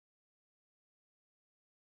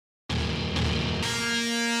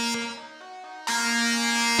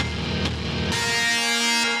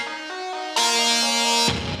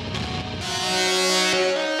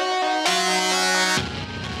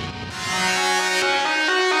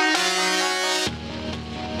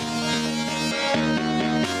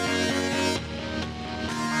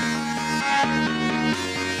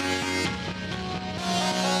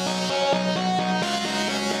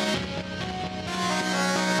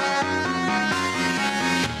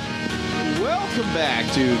Welcome back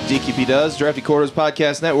to DQP Does, Drafty Quarters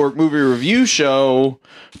Podcast Network movie review show,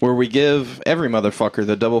 where we give every motherfucker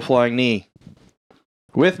the double flying knee.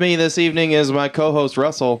 With me this evening is my co-host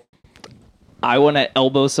Russell. I want to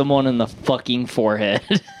elbow someone in the fucking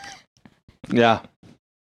forehead. Yeah.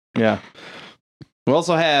 We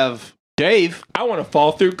also have Dave. I want to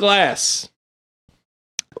fall through glass.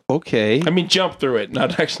 Okay. I mean, jump through it.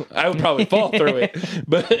 Not actually. I would probably fall through it.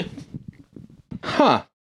 But Huh.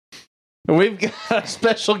 And we've got a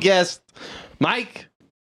special guest, Mike.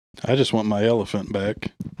 I just want my elephant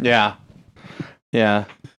back. Yeah.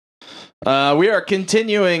 We are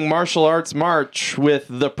continuing Martial Arts March with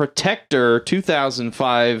The Protector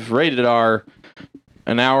 2005 rated R.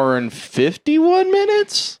 An hour and 51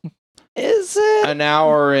 minutes? Is it? An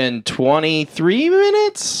hour and 23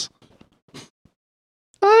 minutes?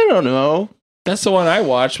 I don't know. that's the one I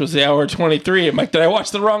watched. Was the hour 23? I'm like, did I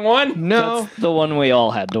watch the wrong one? No. That's the one we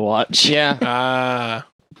all had to watch. Yeah.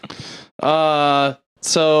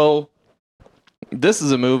 So this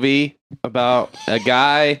is a movie about a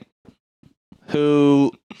guy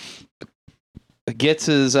who gets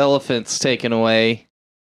his elephants taken away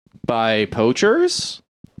by poachers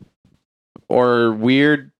or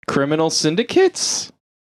weird criminal syndicates.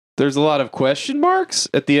 There's a lot of question marks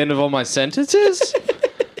at the end of all my sentences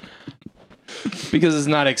because it's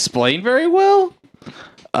not explained very well.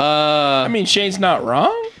 I mean, Shane's not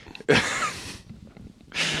wrong.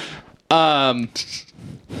 And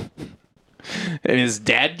his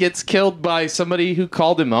dad gets killed by somebody who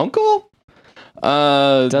called him uncle?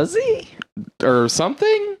 Does he? Or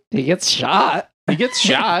something? He gets shot. He gets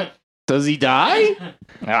shot. Does he die?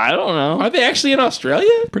 I don't know. Are they actually in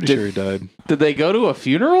Australia? Pretty sure he died. Did they go to a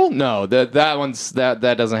funeral? No, that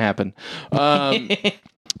doesn't happen.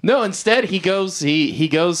 No, instead he goes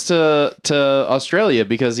to Australia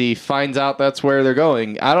because he finds out that's where they're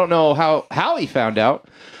going. I don't know how he found out.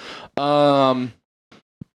 I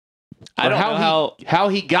don't know how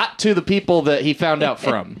he got to the people that he found out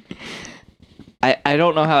from. I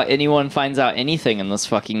don't know how anyone finds out anything in this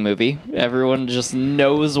fucking movie. Everyone just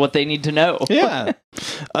knows what they need to know. Yeah.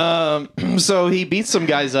 So he beats some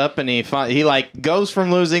guys up, and he like goes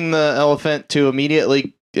from losing the elephant to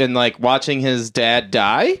immediately and like watching his dad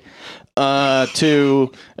die,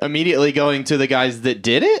 to immediately going to the guys that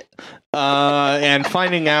did it, and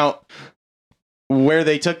finding out where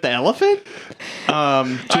they took the elephant to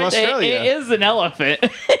Australia. It is an elephant.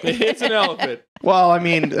 It's an elephant. Well, I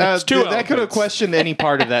mean, It's two that could have elephants. questioned any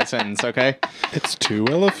part of that sentence, okay? It's 2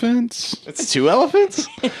 elephants? It's 2 elephants?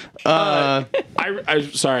 I'm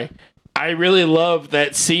sorry. I really love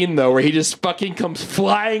that scene though, where he just fucking comes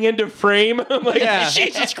flying into frame. I'm like, Yeah.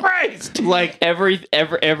 Jesus Christ! Like, every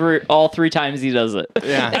all 3 times he does it.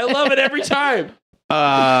 yeah. I love it every time.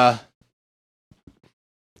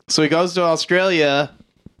 So he goes to Australia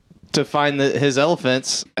to find his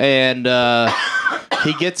elephants, and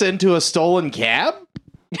he gets into a stolen cab.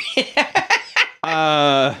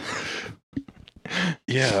 Yeah.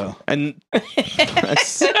 And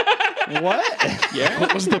what? Yeah.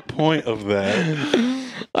 What was the point of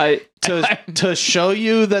that? To show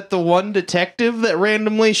you that the one detective that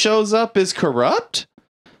randomly shows up is corrupt?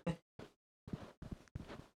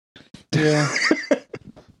 Yeah.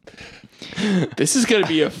 This is going to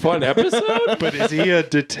be a fun episode. But is he a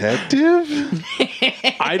detective?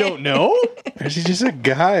 I don't know. Or is he just a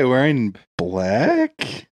guy wearing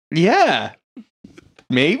black? Yeah.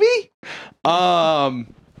 Maybe? I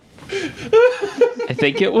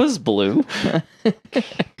think it was blue.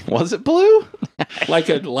 Was it blue? Like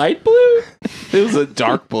a light blue? It was a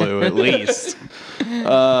dark blue, at least.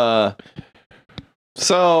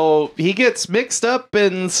 So he gets mixed up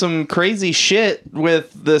in some crazy shit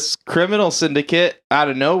with this criminal syndicate out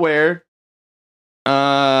of nowhere.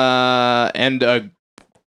 And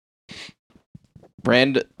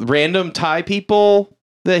random Thai people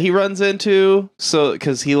that he runs into. So,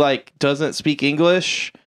 because he like doesn't speak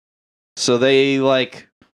English. So they like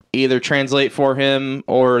either translate for him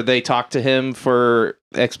or they talk to him for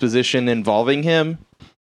exposition involving him.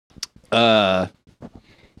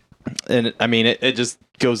 And I mean, it just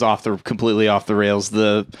goes completely off the rails.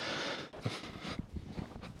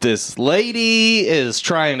 This lady is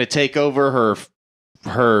trying to take over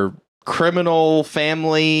her criminal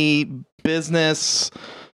family business.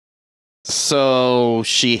 So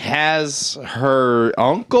she has her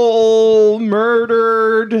uncle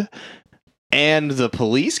murdered and the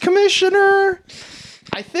police commissioner,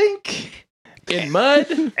 I think, In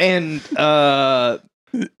mud? and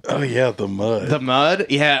Oh yeah, the mud. The mud?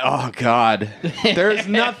 Yeah. Oh, God. There's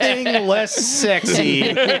nothing less sexy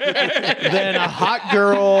than a hot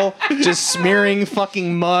girl just smearing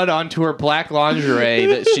fucking mud onto her black lingerie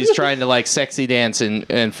that she's trying to, like, sexy dance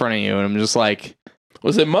in front of you. And I'm just like...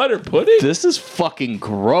 Was it mud or pudding? This is fucking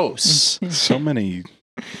gross. So many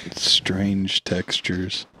strange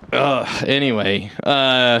textures. Anyway.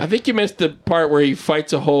 I think you missed the part where he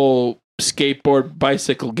fights a whole skateboard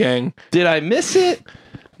bicycle gang. Did I miss it?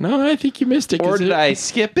 No, I think you missed it. Or did I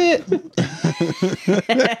skip it? Because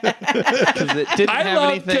it didn't I have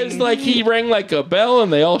love anything. because like he rang like a bell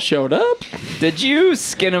and they all showed up. Did you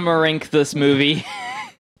skinamarink this movie?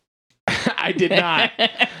 I did not.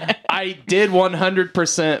 I did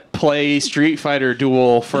 100% play Street Fighter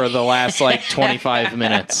Duel for the last like 25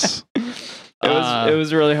 minutes. It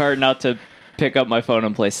was really hard not to pick up my phone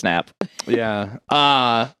and play Snap. Yeah.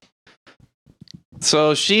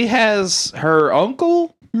 So she has her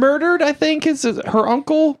uncle murdered, I think is her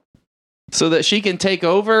uncle, so that she can take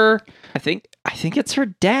over. I think it's her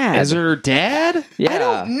dad. As her dad? Yeah. I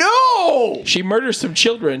don't know. She murders some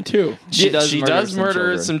children too. She does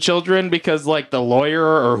murder some children because like the lawyer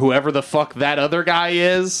or whoever the fuck that other guy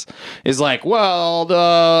is like, well,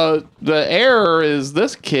 the heir is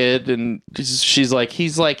this kid, and she's like,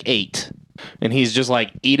 he's like 8. And he's just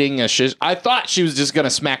like eating a shish. I thought she was just gonna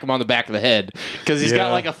smack him on the back of the head because he's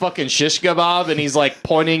got like a fucking shish kebab, and he's like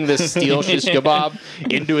pointing this steel shish kebab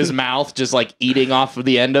into his mouth, just like eating off of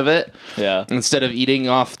the end of it. Yeah. Instead of eating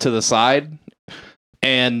off to the side.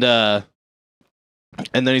 And then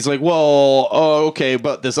he's like, well, okay,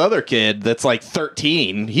 but this other kid that's like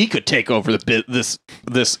 13, he could take over this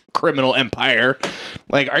criminal empire.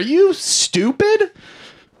 Like, are you stupid?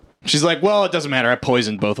 She's like, well, it doesn't matter. I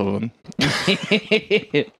poisoned both of them.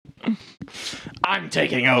 I'm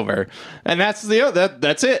taking over. And that's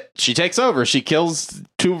it. She takes over. She kills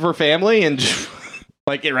 2 of her family and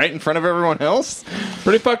like right in front of everyone else.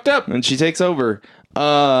 Pretty fucked up. And she takes over.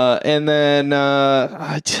 And then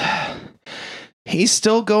he's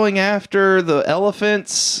still going after the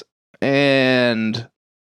elephants, and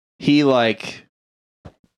he like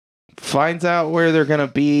finds out where they're gonna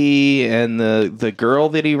be, and the girl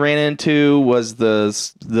that he ran into was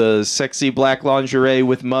the sexy black lingerie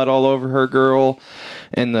with mud all over her girl,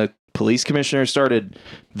 and the police commissioner started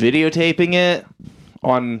videotaping it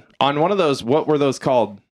on one of those. What were those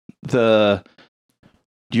called? Do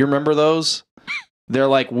you remember those? They're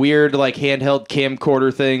like weird, like handheld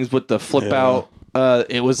camcorder things with the flip out.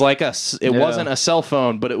 It was like it wasn't a cell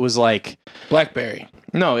phone, but it was like BlackBerry.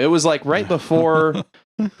 No, it was like right before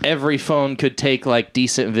every phone could take like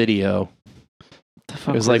decent video. It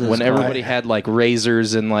was like when everybody had like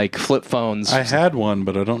razors and like flip phones. I had one,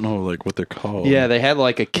 but I don't know like what they're called. Yeah, they had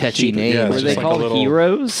like a catchy name. Yeah, Were it's they just like a called little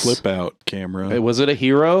Heroes? flip out camera. Was it a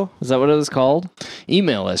Hero? Is that what it was called?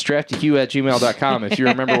 Email us, draftyq@gmail.com if you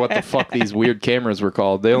remember what the fuck these weird cameras were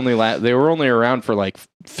called. They were only around for like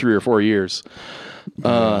 3 or 4 years.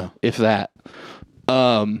 If that.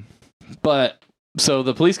 But so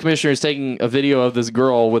the police commissioner is taking a video of this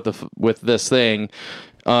girl with this thing,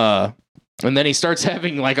 and then he starts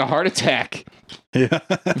having like a heart attack. Yeah.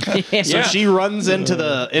 So she runs into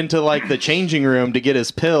like the changing room to get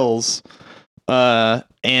his pills,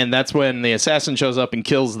 and that's when the assassin shows up and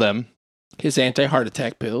kills them. His anti-heart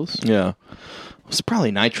attack pills. Yeah, it was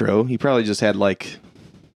probably nitro. He probably just had like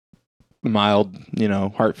mild,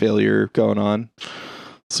 heart failure going on.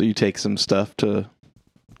 So you take some stuff to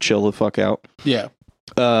chill the fuck out. Yeah.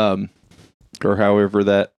 Or however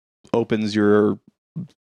that opens your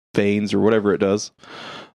veins or whatever it does.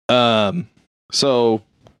 So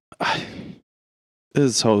it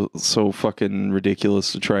is so fucking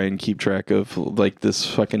ridiculous to try and keep track of like this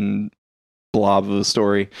fucking blob of a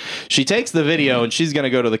story. She takes the video and she's gonna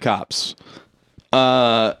go to the cops.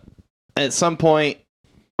 At some point,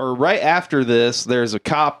 or right after this, there's a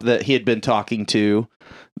cop that he had been talking to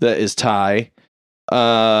that is Ty,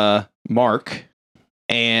 Mark,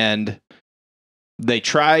 and they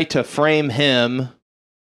try to frame him,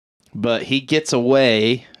 but he gets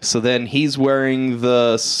away. So then he's wearing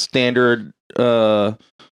the standard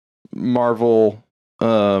Marvel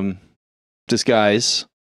disguise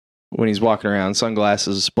when he's walking around,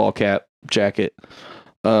 sunglasses, ball cap, jacket,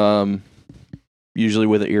 usually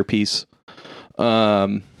with an earpiece.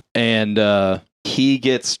 And he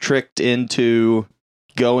gets tricked into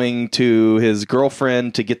going to his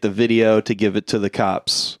girlfriend to get the video to give it to the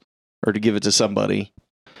cops or to give it to somebody.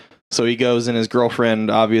 So he goes, and his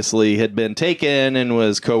girlfriend obviously had been taken and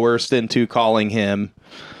was coerced into calling him.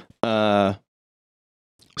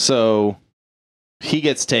 So he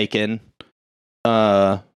gets taken,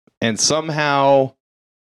 and somehow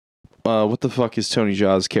what the fuck is Tony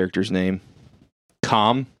Jaa's character's name?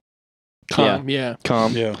 Com. Yeah.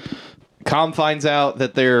 Com. Yeah. Com finds out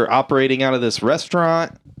that they're operating out of this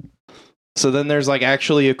restaurant. So then there's like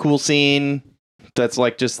actually a cool scene that's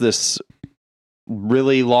like just this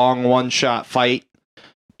really long one-shot fight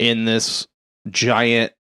in this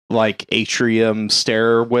giant like atrium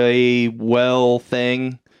stairway well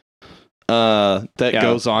thing that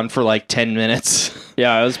goes on for like 10 minutes.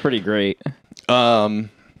 Yeah, it was pretty great.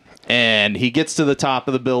 And he gets to the top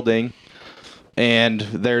of the building and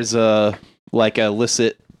there's a like a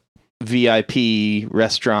illicit VIP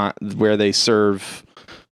restaurant where they serve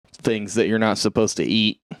things that you're not supposed to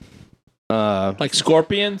eat. Like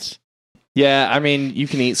scorpions? Yeah, I mean, you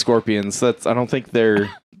can eat scorpions. I don't think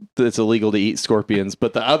it's illegal to eat scorpions,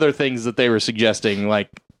 but the other things that they were suggesting, like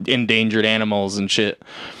endangered animals and shit,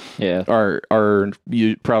 Yeah. are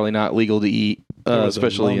probably not legal to eat.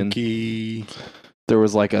 Especially there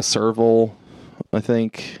was like a serval, I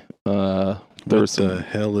think. What the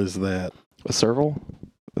hell is that? A serval?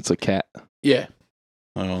 It's a cat. Yeah.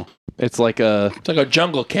 Oh. It's like a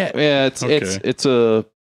jungle cat. Yeah, Okay. it's a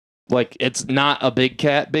like it's not a big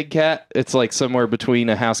cat. It's like somewhere between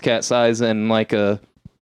a house cat size and like a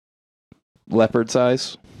leopard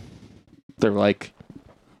size. They're like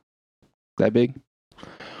that big.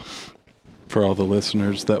 For all the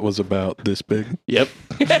listeners, that was about this big. Yep.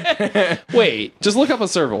 Wait, Just look up a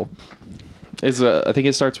serval. I think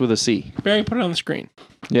it starts with a C. Barry, put it on the screen.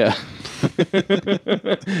 Yeah.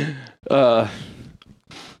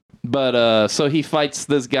 But so he fights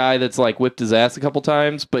this guy that's like whipped his ass a couple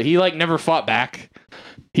times, but he like never fought back.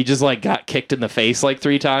 He just like got kicked in the face like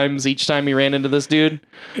 3 times each time he ran into this dude.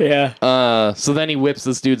 Yeah. So then he whips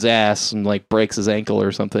this dude's ass and like breaks his ankle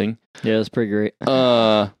or something. Yeah, it was pretty great.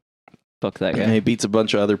 Fuck that And guy. he beats a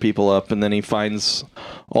bunch of other people up, and then he finds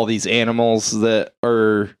all these animals that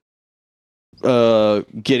are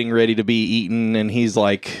getting ready to be eaten, and he's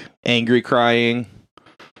like angry crying.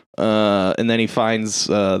 And then he finds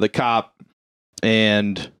the cop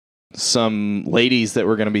and some ladies that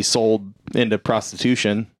were going to be sold into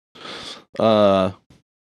prostitution. So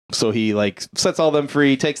he like sets all them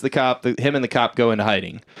free, takes the cop. Him and the cop go into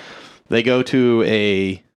hiding. They go to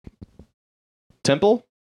a temple.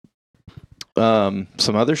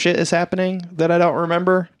 Some other shit is happening that I don't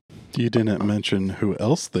remember. You didn't mention who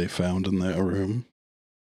else they found in that room.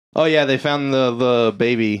 Oh yeah, they found the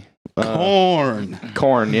baby. Corn.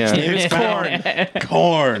 Corn, yeah. It's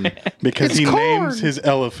corn. Because he names his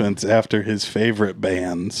elephants after his favorite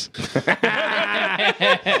bands. Like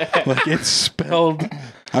it's spelled,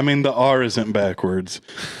 I mean, the R isn't backwards,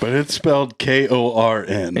 but it's spelled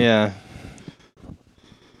Korn. Yeah.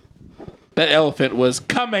 That elephant was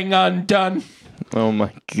coming undone. Oh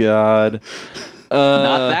my god.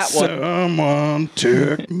 Not that one. Someone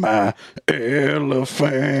took my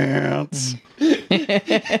elephants.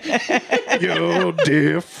 Your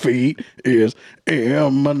defeat is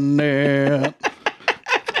imminent.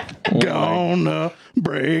 Gonna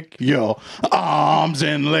break your arms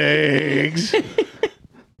and legs.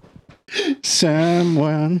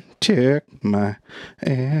 Someone took my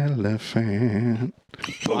elephant.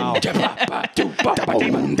 Wow.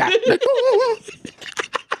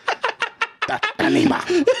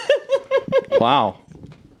 Wow.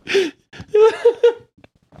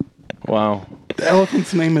 Wow. The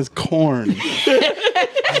elephant's name is Corn. No,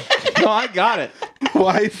 I got it.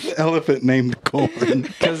 Why is the elephant named Corn?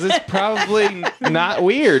 Because it's probably not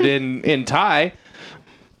weird in Thai.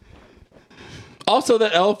 Also,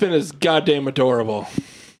 that elephant is goddamn adorable.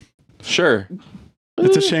 Sure.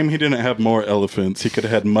 It's a shame he didn't have more elephants. He could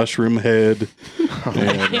have had Mushroom Head.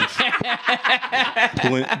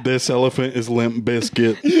 And this elephant is Limp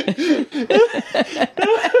Biscuit.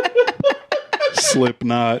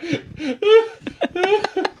 Slipknot.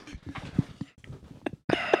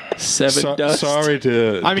 Seven Dust. Sorry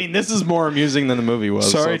to. I mean, this is more amusing than the movie was.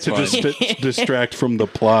 Sorry so to it's fine. distract from the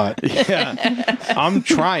plot. Yeah. I'm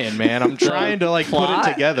trying, man. I'm trying to like put it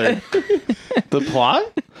together. The plot?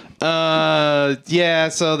 Yeah,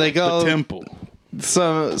 so they go The temple.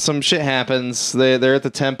 some shit happens. They're at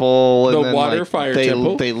the temple and The then, water like, fire they,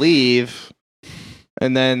 temple? They leave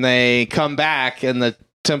and then they come back and the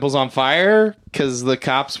temple's on fire because the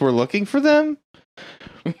cops were looking for them.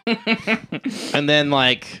 And then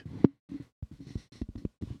like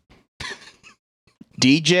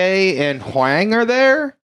DJ and Huang are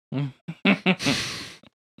there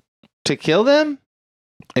to kill them.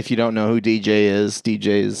 If you don't know who DJ is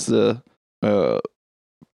the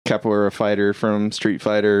capoeira fighter from Street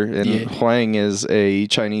Fighter, and Huang is a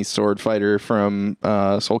Chinese sword fighter from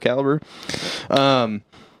Soul Calibur.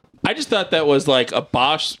 I just thought that was like a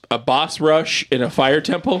boss rush in a fire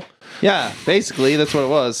temple. Yeah, basically that's what it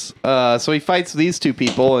was. So he fights these two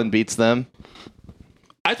people and beats them.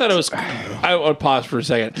 I thought it was. I want to pause for a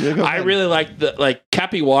second. I really like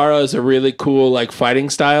Capywara is a really cool like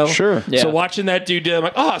fighting style. Sure. Yeah. So watching that dude do, I'm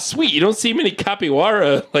like, oh sweet. You don't see many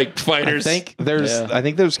Capywara like fighters. I think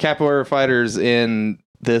there's capoeira fighters in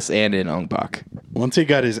this and in Ong Bak. Once he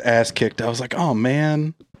got his ass kicked, I was like, oh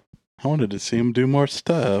man, I wanted to see him do more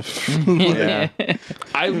stuff. Yeah.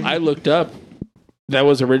 I looked up. That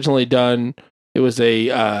was originally done. It was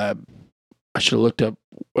a. I should have looked up.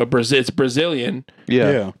 It's Brazilian.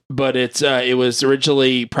 Yeah. But it was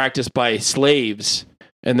originally practiced by slaves,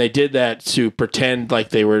 and they did that to pretend like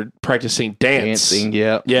they were practicing Dancing,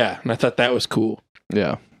 yeah. Yeah, and I thought that was cool.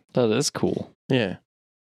 Yeah. That is cool. Yeah,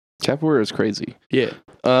 Capoeira is crazy. yeah.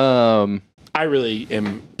 I really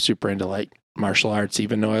am super into like martial arts,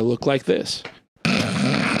 even though I look like this.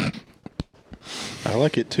 I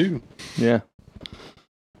like it too. Yeah.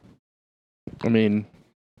 I mean,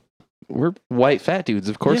 we're white fat dudes.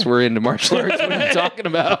 Of course, we're into martial arts. What are you talking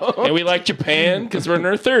about? And we like Japan because we're in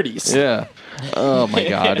our 30s. Yeah. Oh my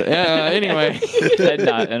god. Yeah. Anyway. And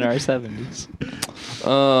not in our 70s.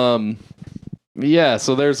 Yeah.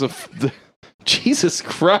 So there's Jesus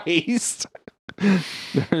Christ.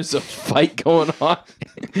 There's a fight going on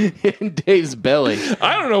in Dave's belly.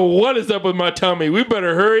 I don't know what is up with my tummy. We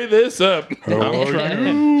better hurry this up. How are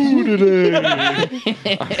you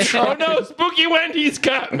today? Oh no, Spooky Wendy's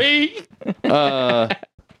got me. So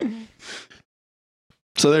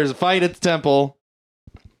there's a fight at the temple,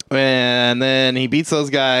 and then he beats those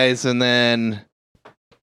guys, and then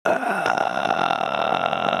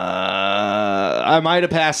I might have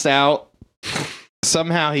passed out.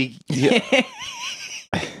 Somehow he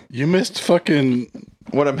You missed fucking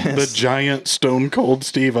what I the missed. giant Stone Cold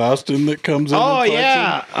Steve Austin that comes in. Oh and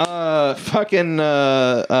fights yeah, fucking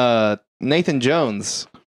Nathan Jones.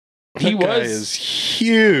 him. He That guy was is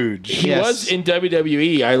huge. he Yes. was in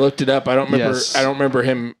WWE. I looked it up. I don't remember. Yes. I don't remember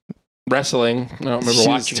him wrestling. I don't remember She was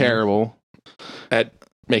watching. him. terrible. That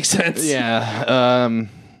makes sense. Yeah.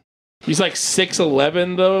 He's like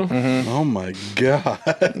 6'11" though. Mhm. Oh my god.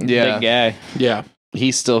 Yeah. Big guy. Yeah,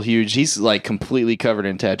 He's still huge. He's like completely covered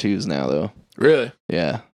in tattoos now, though. really.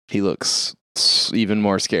 Yeah. He looks even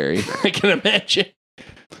more scary. I can imagine.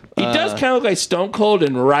 He does kind of look like Stone Cold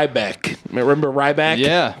and Ryback. Remember Ryback?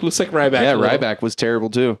 Yeah. Looks like Ryback. Yeah, a little. Ryback was terrible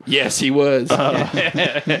too. Yes, he was.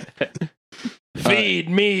 Feed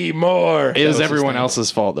me more. It was That his everyone name. else's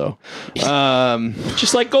fault though.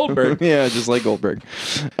 Just like Goldberg. Yeah, just like Goldberg.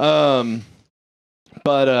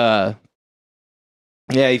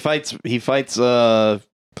 Yeah, he fights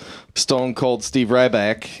Stone Cold Steve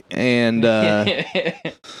Ryback, and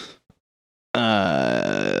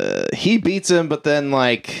he beats him, but then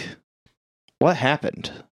like what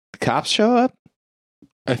happened? The cops show up?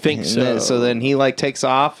 I think And so. then- so then he like takes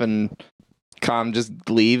off and Calm just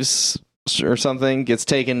leaves or something, gets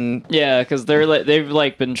taken. Yeah, because they've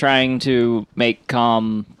like been trying to make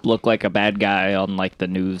Calm look like a bad guy on like the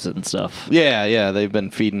news and stuff. Yeah, they've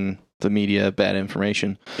been feeding the media bad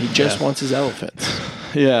information. He just wants his elephants.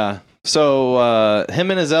 Yeah. So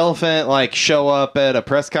him and his elephant like show up at a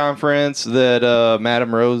press conference that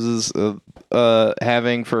Madame Rose is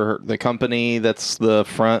having for the company that's the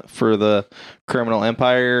front for the criminal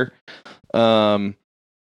empire,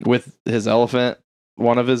 with his elephant,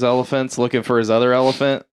 one of his elephants looking for his other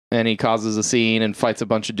elephant, and he causes a scene and fights a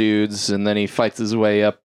bunch of dudes, and then he fights his way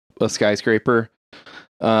up a skyscraper,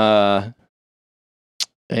 and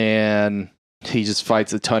he just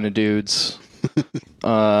fights a ton of dudes.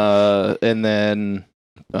 And then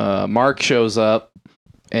Mark shows up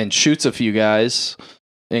and shoots a few guys,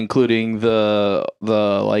 including the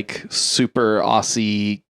like super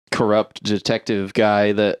Aussie corrupt detective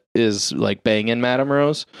guy that is like banging Madame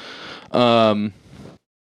Rose.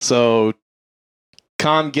 So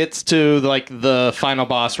Khan gets to like the final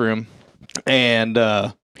boss room, and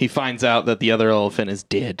he finds out that the other elephant is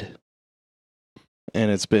dead, and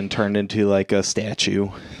it's been turned into like a statue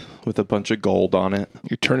with a bunch of gold on it.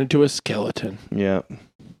 You turn into a skeleton. Yeah.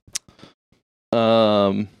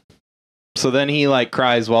 So then he like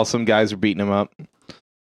cries while some guys are beating him up.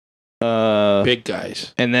 Big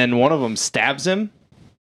guys. And then one of them stabs him.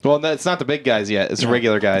 Well, that's not the big guys yet. It's the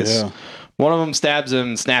regular guys. Yeah. One of them stabs him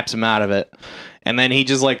and snaps him out of it. And then he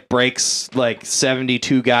just like breaks like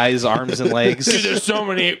 72 guys' arms and legs. Dude, there's so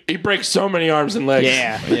many. He breaks so many arms and legs.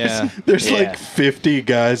 Yeah. There's like 50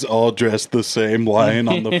 guys all dressed the same lying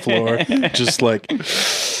on the floor. Just like,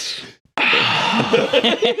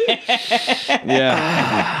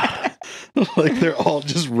 Yeah. Like they're all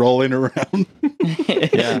just rolling around.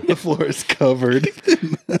 Yeah. The floor is covered.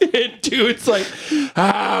 And dude's like,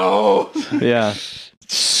 ow. Yeah.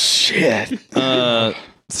 Shit.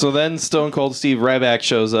 So then Stone Cold Steve Ryback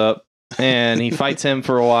shows up and he fights him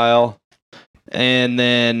for a while. And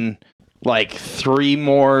then like 3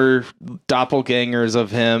 more doppelgangers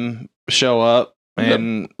of him show up.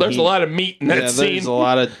 And There's a lot of meat in that scene. There's a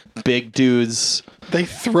lot of big dudes. They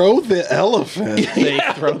throw the elephant. They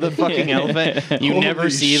throw the fucking elephant. You never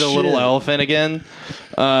Holy see the little shit. elephant again.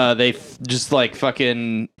 They just like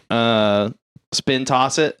fucking spin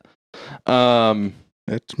toss it.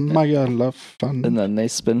 It's my elephant. And then they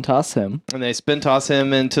spin toss him. And they spin toss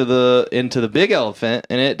him into the big elephant,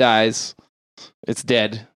 and it dies. It's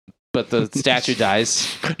dead, but the statue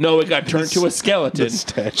dies. No, it got turned to a The skeleton.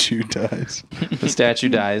 statue dies. The statue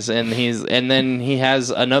dies, and then he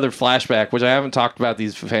has another flashback, which I haven't talked about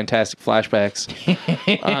these fantastic flashbacks.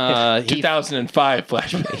 2005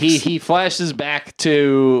 flashback. He flashes back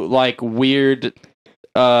to like weird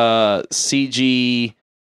CG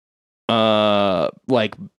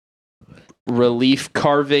like relief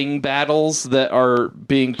carving battles that are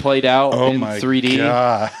being played out Oh in my 3D.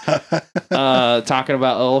 God. Talking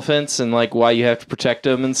about elephants and like why you have to protect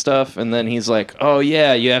them and stuff, and then he's like, "Oh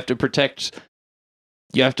yeah, you have to protect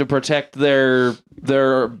their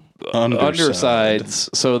undersides."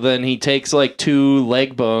 So then he takes like 2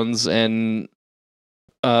 leg bones and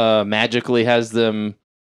magically has them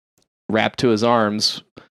wrapped to his arms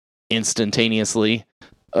instantaneously.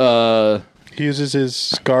 He uses his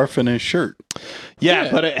scarf and his shirt.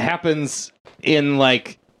 Yeah, but it happens in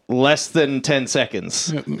like less than 10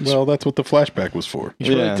 seconds. Well, that's what the flashback was for. He's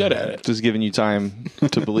really good at it. Just giving you time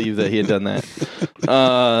to believe that he had done that.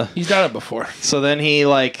 He's done it before. So then he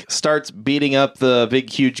like starts beating up the big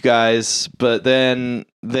huge guys, but then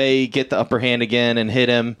they get the upper hand again and hit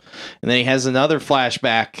him. And then he has another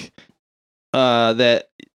flashback that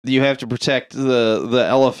you have to protect the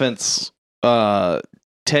elephant's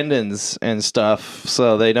tendons and stuff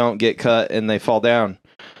so they don't get cut and they fall down.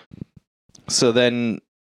 So then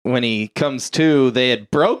when he comes to, they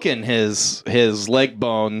had broken his leg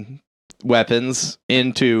bone weapons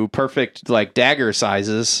into perfect like dagger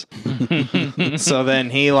sizes. So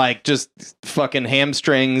then he like just fucking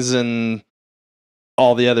hamstrings and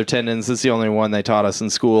all the other tendons. That's the only one they taught us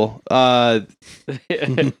in school.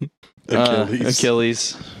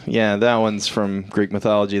 Achilles. Yeah, that one's from Greek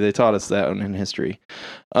mythology. They taught us that one in history.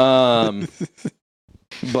 But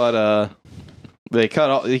he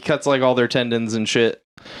cuts like all their tendons and shit.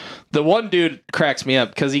 The one dude cracks me up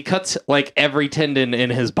because he cuts like every tendon in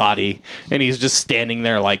his body, and he's just standing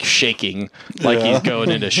there like shaking, like he's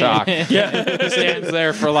going into shock. Yeah, he stands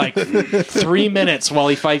there for like 3 minutes while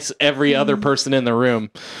he fights every other person in the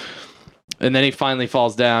room, and then he finally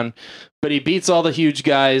falls down. But he beats all the huge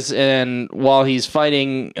guys, and while he's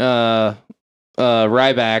fighting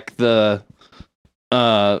Ryback, the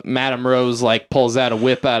Madame Rose like pulls out a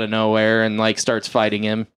whip out of nowhere and like starts fighting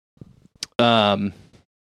him.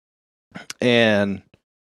 And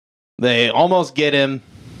they almost get him,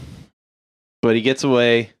 but he gets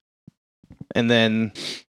away. And then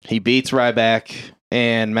he beats Ryback,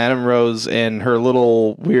 and Madame Rose and her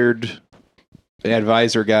little weird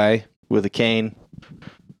advisor guy with a cane,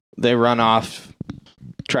 they run off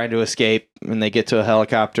trying to escape, and they get to a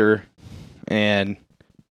helicopter, and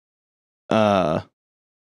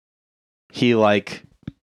he like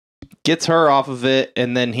gets her off of it,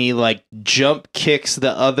 and then he like jump kicks the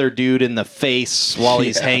other dude in the face while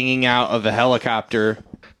he's hanging out of a helicopter.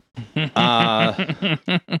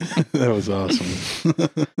 That was awesome.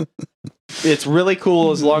 It's really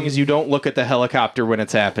cool as long as you don't look at the helicopter when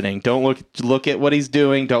it's happening. Don't look at what he's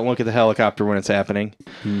doing. Don't look at the helicopter when it's happening.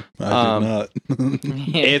 I did not.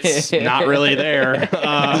 It's not really there.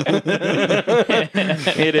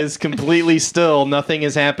 It is completely still. Nothing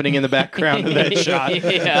is happening in the background of that shot.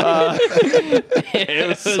 It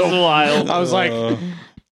was so wild. I was like,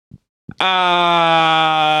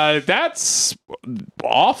 that's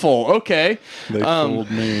awful. Okay. They fooled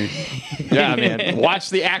me. Yeah, man. Watch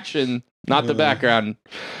the action, not the background.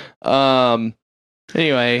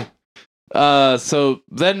 Anyway, so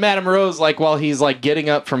then Madame Rose, like while he's like getting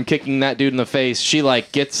up from kicking that dude in the face, she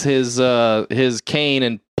like gets his cane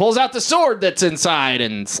and pulls out the sword that's inside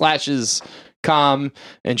and slashes Calm,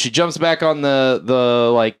 and she jumps back on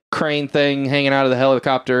the like crane thing hanging out of the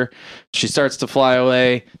helicopter. She starts to fly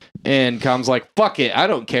away, and Calm's like, fuck it, I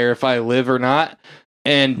don't care if I live or not,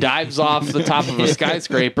 and dives off the top of a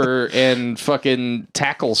skyscraper and fucking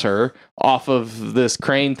tackles her off of this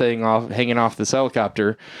crane thing hanging off this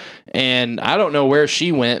helicopter. And I don't know where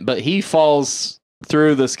she went, but he falls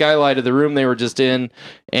through the skylight of the room they were just in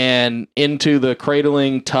and into the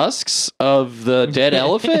cradling tusks of the dead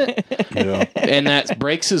elephant. Yeah. And that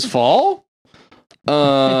breaks his fall.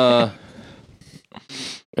 And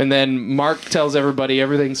then Mark tells everybody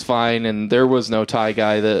everything's fine and there was no Thai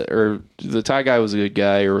guy or the Thai guy was a good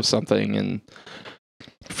guy or something, and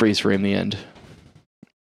freeze frame the end.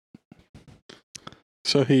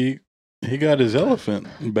 So he got his elephant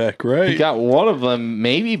back, right? He got one of them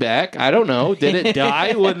maybe back. I don't know. Did it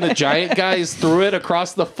die when the giant guys threw it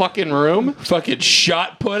across the fucking room? Fucking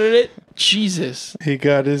shot put at it. Jesus. He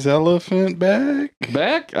got his elephant back.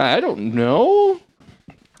 Back? I don't know.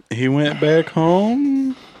 He went back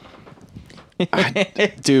home.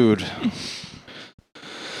 Dude.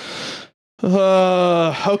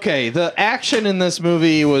 Okay, the action in this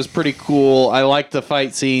movie was pretty cool. I liked the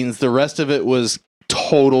fight scenes. The rest of it was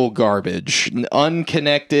total garbage.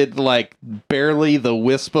 Unconnected, like barely the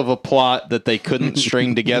wisp of a plot that they couldn't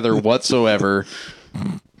string together whatsoever.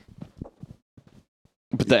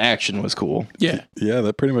 But the action was cool. Yeah. Yeah,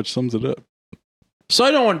 that pretty much sums it up. So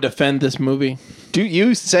I don't want to defend this movie. Do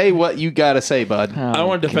you say what you gotta say, bud? I don't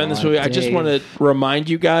want to defend this movie. I just want to remind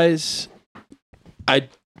you guys,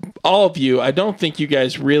 all of you, I don't think you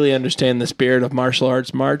guys really understand the spirit of martial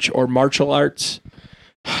arts march or martial arts.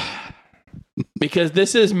 Because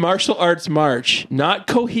this is martial arts march, not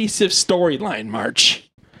cohesive storyline march.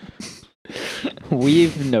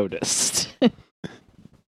 We've noticed.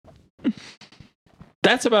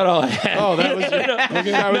 That's about all I had. Oh, that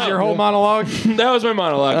was your whole monologue? That was my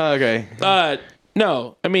monologue. Okay.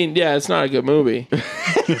 No, I mean, yeah, it's not a good movie.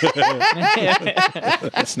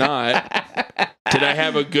 It's not. Did I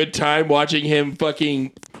have a good time watching him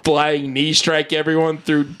fucking flying knee strike everyone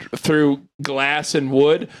through glass and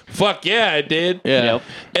wood? Fuck yeah, I did. Yeah. Yep.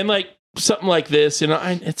 And like something like this,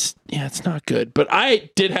 it's not good. But I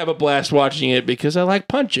did have a blast watching it because I like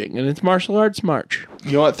punching and it's martial arts march.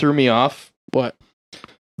 You know what threw me off? What?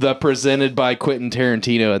 The presented by Quentin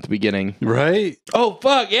Tarantino at the beginning. Right? Oh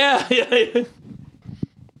fuck yeah!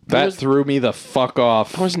 That threw me the fuck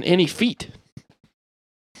off. There wasn't any feet.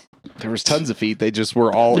 There was tons of feet. They just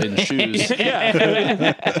were all in shoes.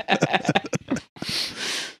 Yeah.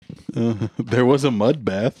 There was a mud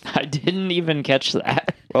bath. I didn't even catch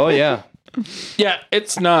that. Oh yeah. Yeah,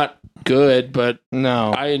 it's not good, but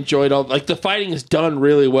No. I enjoyed all like the fighting is done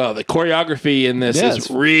really well. The choreography in this Yes. is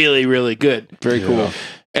really, really good. Very cool.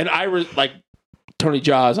 And like Tony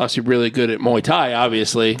Jaa is obviously really good at Muay Thai,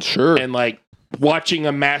 obviously. Sure. And like watching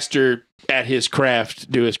a master at his craft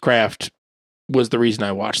do his craft was the reason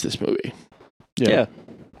I watched this movie. Yeah.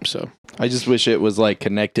 So I just wish it was like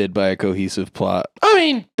connected by a cohesive plot. I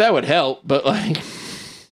mean that would help, but like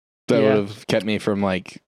That Yeah. would have kept me from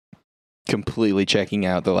like completely checking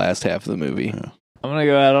out the last half of the movie. I'm going to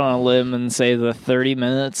go out on a limb and say the 30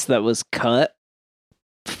 minutes that was cut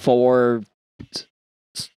for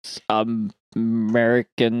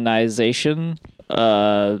Americanization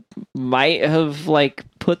might have like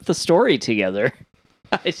put the story together.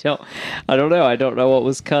 I don't know. I don't know what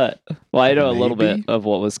was cut. Well, I know a little Maybe. bit of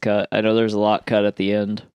what was cut. I know there's a lot cut at the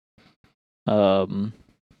end.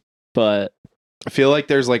 But I feel like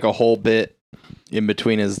there's like a whole bit in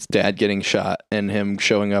between his dad getting shot and him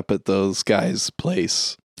showing up at those guys'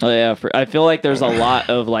 place. oh yeah, I feel like there's a lot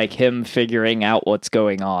of like him figuring out what's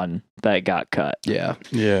going on that got cut, Yeah.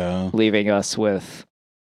 Yeah. leaving us with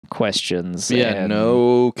questions. Yeah, and,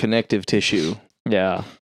 no connective tissue. Yeah.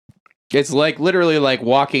 It's like literally like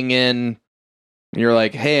walking in. You're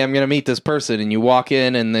like, hey, I'm going to meet this person. And you walk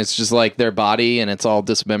in and it's just like their body and it's all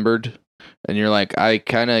dismembered. And you're like, I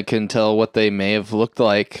kind of can tell what they may have looked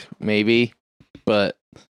like, maybe. But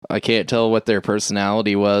I can't tell what their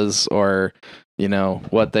personality was or, you know,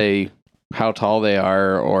 how tall they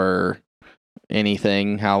are or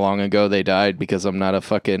anything, how long ago they died because I'm not a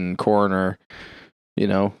fucking coroner. You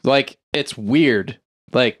know, like it's weird.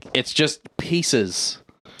 Like it's just pieces.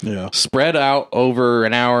 Yeah. Spread out over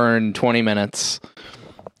an hour and 20 minutes.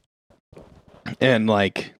 And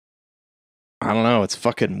like, I don't know,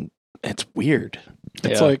 it's weird.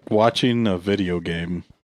 It's Yeah. like watching a video game.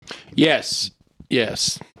 yes.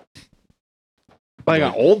 Like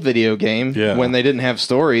an old video game Yeah. when they didn't have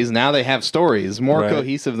stories. Now they have stories more Right.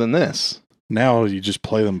 cohesive than this. Now you just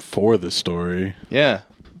play them for the story. Yeah.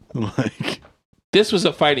 Like, This was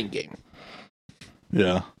a fighting game.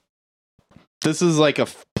 yeah. This is like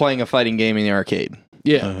playing a fighting game in the arcade.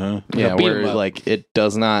 Yeah. Uh-huh. Yeah, beat 'em where up. like it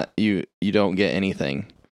does not you don't get anything.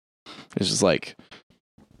 It's just like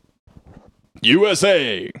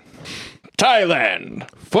USA, Thailand,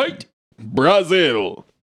 Fight. Brazil.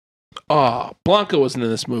 Oh, Blanca wasn't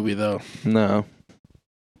in this movie though. No.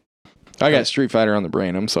 I got Street Fighter on the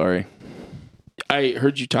brain. I'm sorry. I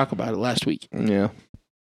heard you talk about it last week. Yeah.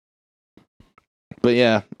 But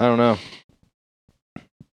yeah, I don't know.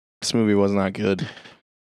 This movie was not good.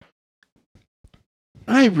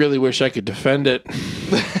 I really wish I could defend it.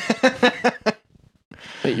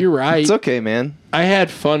 But you're right. It's okay, man. I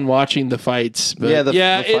had fun watching the fights. But the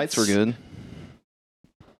fights were good.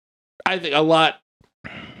 I think a lot.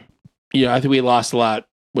 I think we lost a lot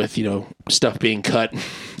with stuff being cut.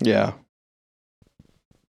 Yeah.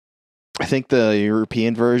 I think the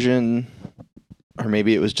European version, or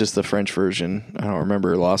maybe it was just the French version, I don't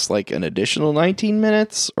remember, lost like an additional 19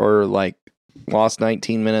 minutes or like lost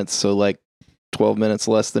 19 minutes, so like 12 minutes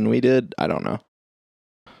less than we did. I don't know.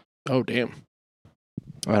 Oh, damn.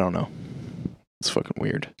 I don't know. It's fucking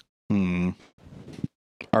weird.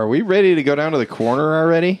 Are we ready to go down to the corner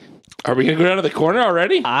already? Are we going to go down to the corner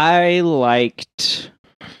already? I liked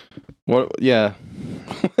What? Yeah.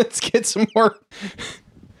 Let's get some more.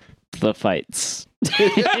 the fights.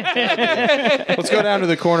 Let's go down to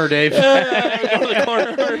the corner, Dave.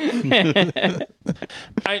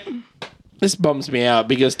 This bums me out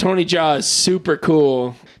because Tony Jaa is super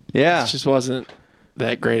cool. Yeah. It just wasn't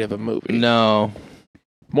that great of a movie. No.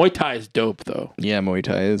 Muay Thai is dope, though. Yeah, Muay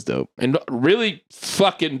Thai is dope. And really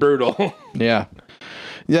fucking brutal. Yeah.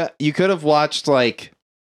 Yeah, you could have watched like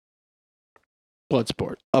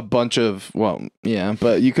Bloodsport. a bunch of, well, yeah,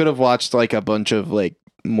 but you could have watched like a bunch of like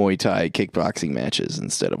Muay Thai kickboxing matches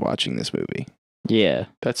instead of watching this movie. Yeah.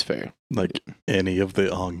 That's fair. Like any of the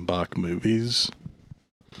Ong Bak movies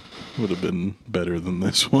would have been better than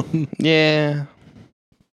this one. Yeah.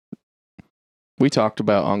 We talked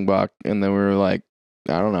about Ong Bak and then we were like,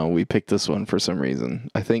 I don't know, we picked this one for some reason.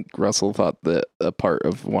 I think Russell thought that a part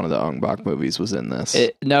of one of the Ong Bak movies was in this.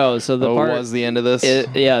 No, so the part was the end of this?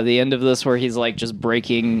 the end of this where he's like just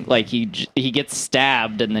breaking, like he gets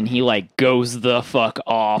stabbed and then he like goes the fuck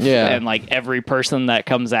off. Yeah. And like every person that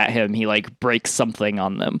comes at him, he like breaks something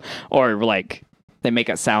on them, or like they make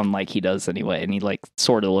it sound like he does anyway, and he like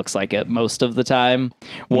sort of looks like it most of the time.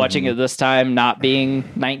 Watching it this time, not being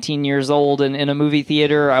 19 years old and in a movie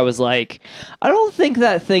theater, I was like, I don't think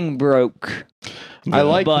that thing broke. I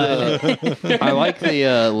like But- the I like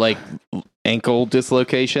the like ankle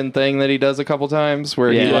dislocation thing that he does a couple times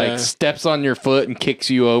where he Yeah. like steps on your foot and kicks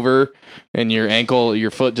you over and your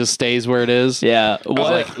foot just stays where it is. Yeah, I was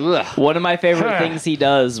like, ugh. one of my favorite things he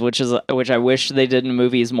does, which I wish they did in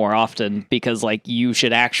movies more often, because like you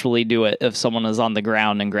should actually do it if someone is on the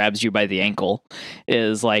ground and grabs you by the ankle,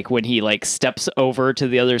 is like when he like steps over to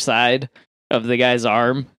the other side of the guy's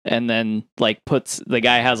arm and then like the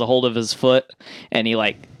guy has a hold of his foot and he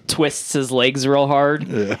like twists his legs real hard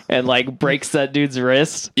and like breaks that dude's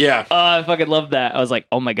wrist. Yeah. Oh, I fucking love that. I was like,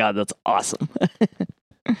 oh my god, that's awesome.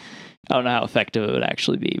 I don't know how effective it would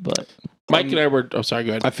actually be, but Mike and I were... Oh, sorry, go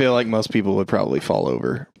ahead. I feel like most people would probably fall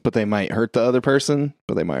over, but they might hurt the other person,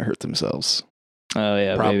 but they might hurt themselves. oh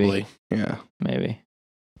yeah, Probably. Yeah. maybe.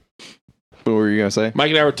 What were you going to say? Mike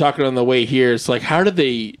and I were talking on the way here. It's like, how did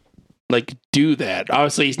they like do that?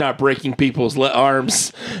 Obviously, he's not breaking people's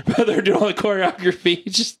arms, but they're doing all the choreography.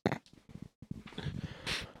 It's just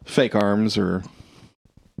Fake arms or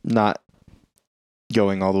not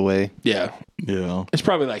going all the way. yeah. Yeah. It's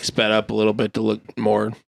probably like sped up a little bit to look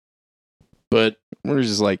more, but We're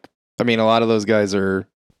just like, I mean, a lot of those guys are,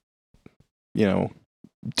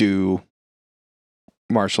 do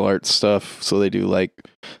martial arts stuff. So they do like,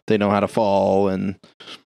 they know how to fall, and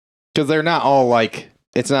because they're not all like,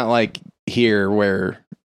 it's not like here where,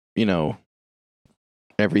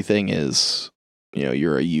 everything is,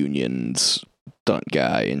 you're a union stunt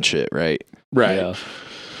guy and shit, right? right. Yeah.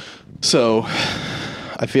 So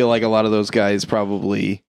I feel like a lot of those guys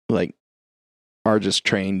probably like are just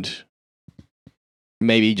trained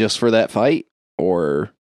maybe just for that fight,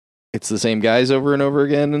 or it's the same guys over and over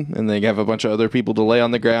again, and they have a bunch of other people to lay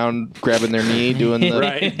on the ground grabbing their knee doing the,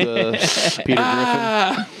 Right. the Peter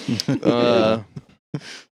Griffin. Ah!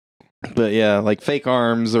 But yeah, like fake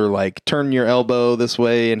arms, or like turn your elbow this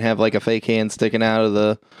way and have like a fake hand sticking out of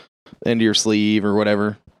the end of your sleeve or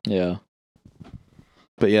whatever. Yeah.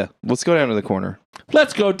 But yeah, let's go down to the corner.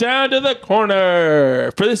 Let's go down to the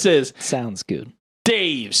corner. For this is Sounds good.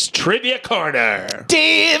 Dave's Trivia Corner,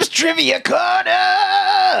 Dave's Trivia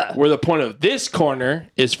Corner! where the point of this corner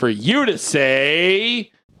is for you to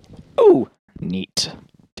say, Oh, neat.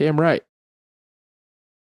 damn right.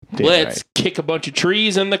 Damn Let's right. kick a bunch of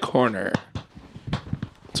trees in the corner.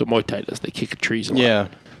 That's what Muay Thai does. They kick trees a lot. Yeah.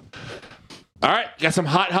 All right. Got some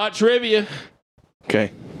hot trivia.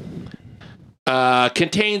 Okay.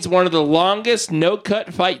 Contains one of the longest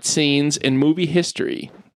no-cut fight scenes in movie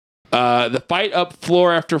history. The fight up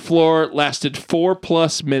floor after floor lasted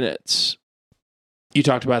 4+ minutes. You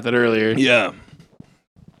talked about that earlier. Yeah.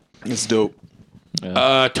 It's dope.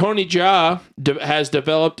 Tony Jaa has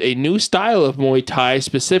developed a new style of Muay Thai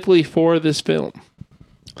specifically for this film.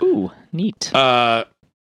 Ooh, neat.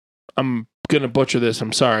 I'm gonna butcher this.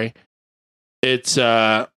 I'm sorry. It's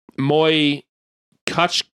Muay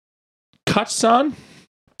Kachsan.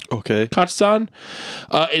 Okay. Kachsan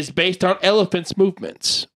is based on elephants'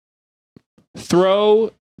 movements: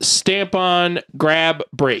 throw, stamp on, grab,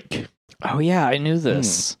 break. Oh yeah, I knew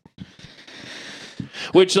this.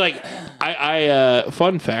 Which, like, I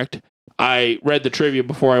fun fact, I read the trivia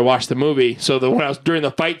before I watched the movie, so that when I was during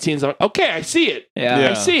the fight scenes, I'm like, okay, I see it. Yeah.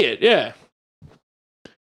 I see it. Yeah.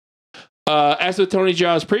 As with Tony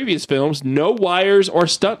Jaa's previous films, no wires or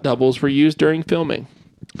stunt doubles were used during filming.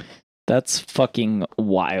 That's fucking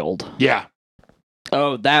wild. Yeah.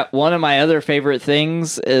 Oh, that one of my other favorite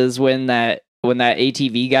things is when that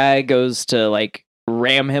ATV guy goes to like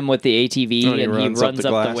ram him with the ATV Oh, he and runs he up runs the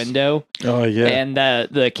up the glass. window. Oh yeah. And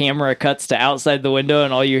the camera cuts to outside the window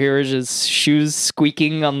and all you hear is just shoes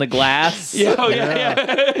squeaking on the glass. Yeah. Oh,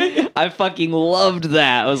 yeah. I fucking loved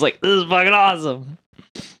that. I was like, this is fucking awesome.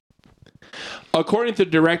 According to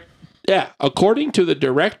the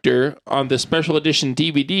director on the special edition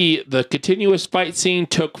DVD, the continuous fight scene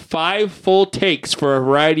took 5 full takes for a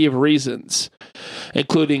variety of reasons,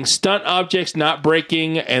 including stunt objects not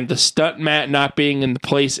breaking and the stunt mat not being in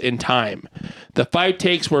place in time. The 5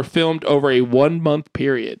 takes were filmed over a 1-month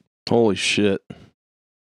period. Holy shit.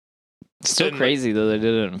 Still And, crazy though they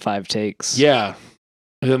did it in 5 takes. Yeah.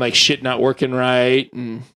 And then, like, shit not working right.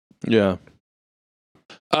 And Yeah.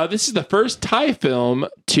 this is the first Thai film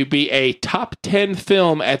to be a top 10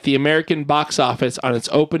 film at the American box office on its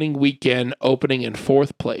opening weekend, opening in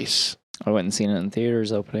 4th place. I went and seen it in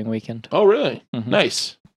theaters opening weekend. Oh, really? Mhm.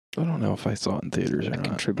 Nice. I don't know if I saw it in theaters or I not.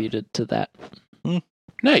 contributed to that.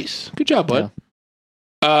 Nice. Good job, bud.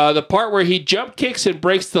 The part where he jump kicks and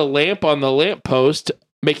breaks the lamp on the lamppost,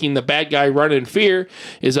 making the bad guy run in fear,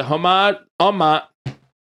 is a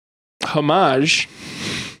homage.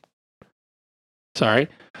 Sorry.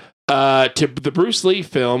 To the Bruce Lee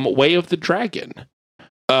film Way of the Dragon,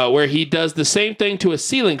 where he does the same thing to a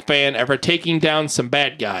ceiling fan after taking down some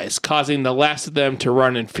bad guys, causing the last of them to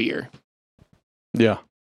run in fear. Yeah.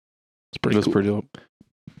 It's pretty That's cool. pretty dope.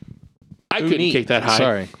 I Ooh, couldn't neat. kick that high.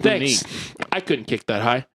 Sorry. Ooh, Thanks. I couldn't kick that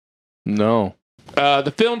high. No.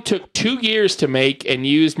 The film took 2 years to make and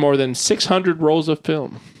used more than 600 rolls of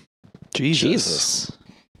film. Jesus.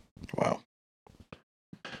 Wow.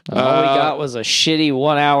 All we got was a shitty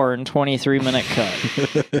 1 hour and 23-minute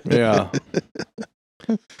cut. Yeah.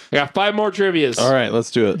 I got 5 more trivias. All right,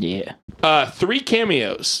 let's do it. Yeah. 3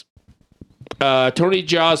 cameos. Tony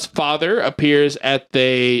Jaa's father appears at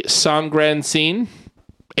the Songkran scene.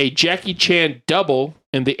 A Jackie Chan double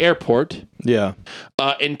in the airport. Yeah.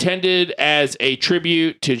 Intended as a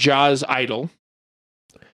tribute to Jaa's idol.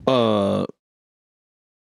 Go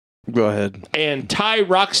ahead. And Thai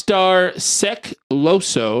rock star Sek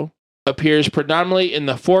Loso appears predominantly in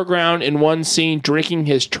the foreground in one scene drinking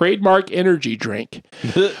his trademark energy drink,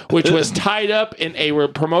 which was tied up in a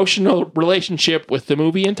promotional relationship with the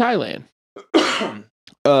movie in Thailand.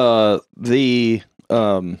 The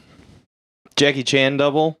Jackie Chan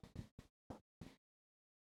double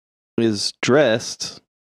is dressed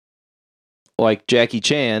like Jackie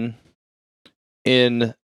Chan in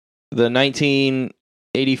the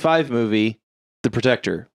 1985 movie The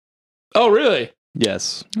Protector. Oh, really?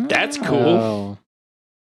 Yes. That's cool. Oh,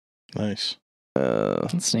 Nice.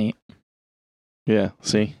 that's neat. Yeah,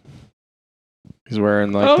 see? He's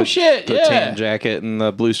wearing like Oh, the shit, yeah. tan jacket and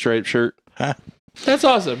the blue striped shirt. That's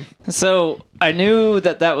awesome. So I knew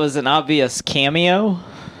that was an obvious cameo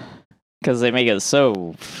because they make it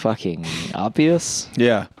so fucking obvious.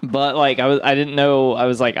 Yeah. But like I didn't know. I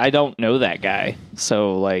was like, I don't know that guy.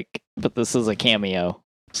 So like, but this is a cameo.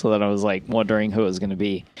 So then I was like wondering who it was going to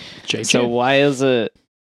be. Jackie So Chan. why is it?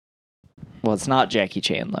 Well, it's not Jackie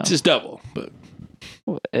Chan It's though. his double, but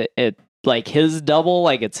It like his double,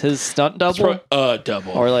 like it's his stunt it's double, probably a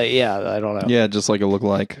double. or like I don't know. Yeah, just like a look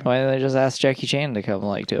like. Why didn't they just ask Jackie Chan to come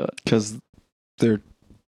like do it? Because they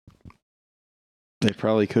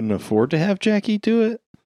probably couldn't afford to have Jackie do it.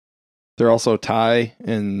 They're also Thai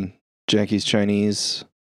and Jackie's Chinese.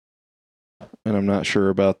 And I'm not sure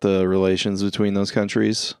about the relations between those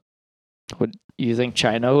countries. Would you think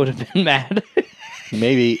China would have been mad?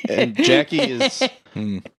 Maybe. And Jackie is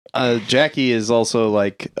Hmm. Jackie is also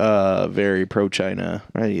like very pro China.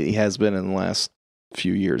 Right? He has been in the last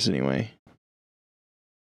few years anyway.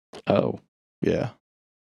 Oh, Yeah.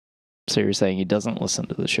 So you're saying he doesn't listen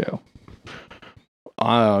to the show?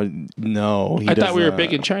 No. I thought we were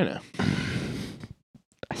big in China.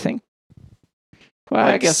 I think. Well,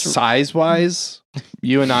 Like I guess size-wise,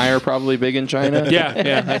 you and I are probably big in China.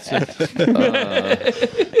 Yeah, that's it.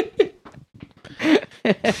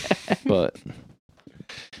 But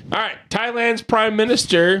All right, Thailand's prime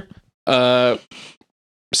minister.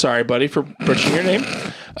 Sorry, buddy, for butchering your name.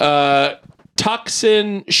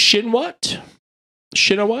 Thaksin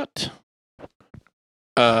Shinawat.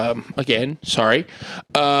 Again, sorry.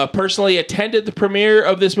 Personally attended the premiere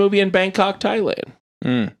of this movie in Bangkok, Thailand.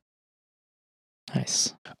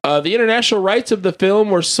 nice. The international rights of the film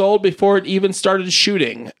were sold before it even started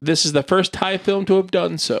shooting. This is the first Thai film to have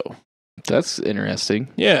done so. that's interesting.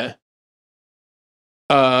 Yeah.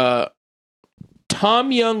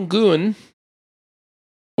 Tom Young-gun,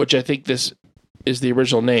 which I think this is the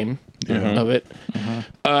original name of it,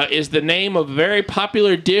 is the name of a very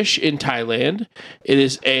popular dish in Thailand. It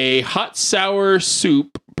is a hot sour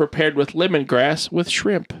soup prepared with lemongrass with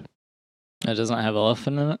shrimp. It doesn't have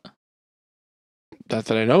elephant in it. That's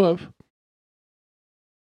that I know of.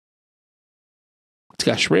 It's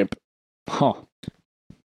got shrimp. Huh.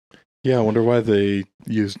 Yeah, I wonder why they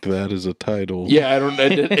used that as a title. Yeah, I don't.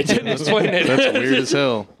 It didn't explain it. That's weird as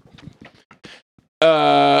hell.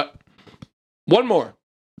 One more.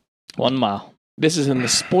 1 mile. This is in the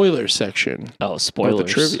spoiler section Oh, of spoilers. the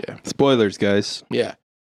trivia. Spoilers, guys. Yeah.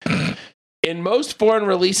 In most foreign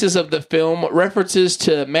releases of the film, references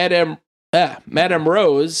to Madame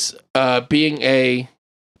Rose being a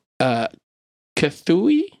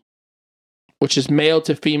Kathui, which is male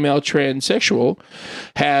to female transsexual,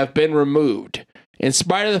 have been removed, in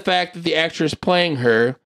spite of the fact that the actress playing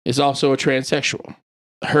her is also a transsexual.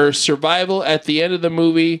 Her survival at the end of the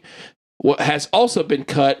movie has also been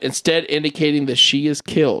cut, instead indicating that she is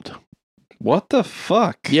killed. What the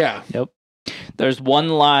fuck? Yeah. There's one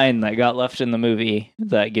line that got left in the movie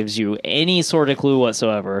that gives you any sort of clue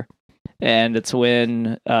whatsoever, and it's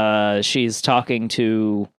when she's talking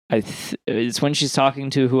to it's when she's talking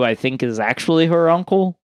to who I think is actually her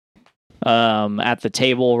uncle at the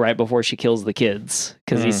table right before she kills the kids,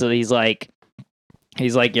 because he's like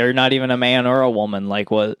you're not even a man or a woman,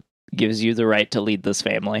 like what gives you the right to lead this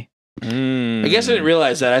family? I guess I didn't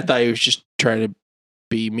realize that. I thought he was just trying to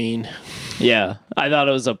be mean. Yeah, I thought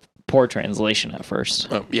it was a poor translation at first.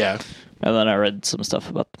 Oh, yeah. And then I read some stuff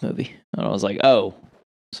about the movie, and I was like, oh,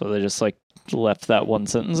 so they just like left that one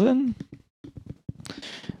sentence in?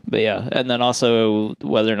 But yeah, and then also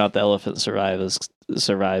whether or not the elephant survives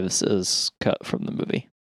is cut from the movie.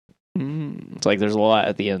 It's like there's a lot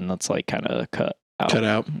at the end that's like kind of cut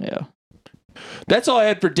out. Yeah. That's all I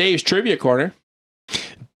had for Dave's Trivia Corner.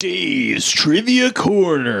 Dave's Trivia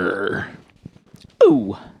Corner.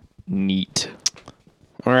 Ooh, neat.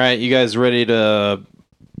 All right, you guys ready to...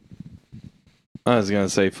 I was going to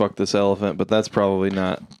say fuck this elephant, but that's probably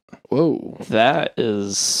not... Whoa. That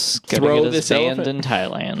is gonna Throw get us this banned elephant? in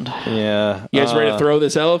Thailand. Yeah. You guys ready to throw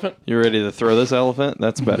this elephant? You ready to throw this elephant?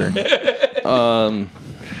 That's better.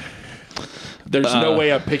 There's no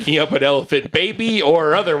way I'm picking up an elephant, baby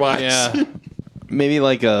or otherwise. Yeah. Maybe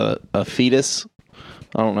like a fetus.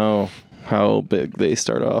 I don't know how big they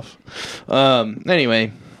start off.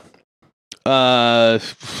 Anyway.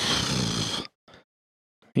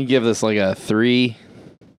 You give this like a 3.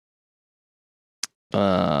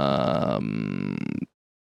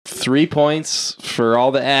 3 points for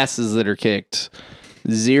all the asses that are kicked.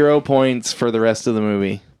 0 points for the rest of the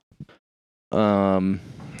movie.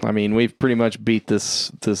 I mean, we've pretty much beat this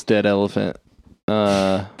dead elephant.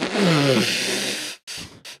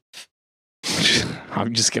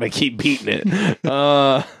 I'm just gonna keep beating it.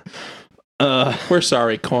 We're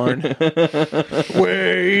sorry, Corn.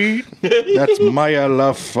 Wait, that's my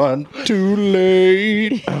elephant. Too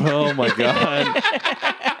late. Oh my god.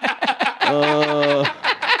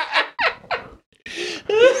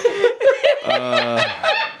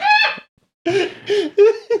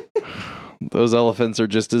 Those elephants are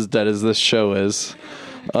just as dead as this show is.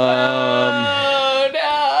 Oh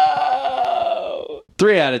no!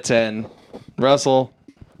 3 out of 10. Russell.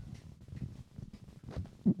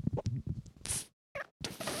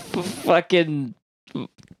 Fucking,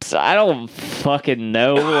 I don't fucking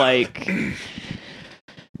know. Like,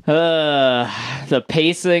 the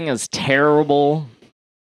pacing is terrible.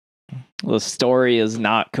 The story is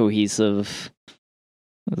not cohesive.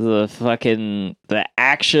 The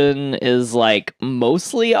action is like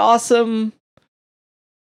mostly awesome,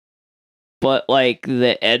 but like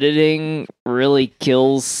the editing really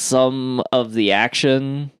kills some of the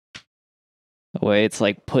action. The way it's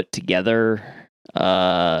like put together.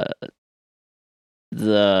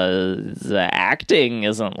 the acting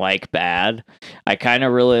isn't like bad. I kind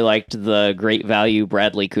of really liked the Great Value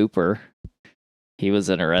Bradley Cooper. He was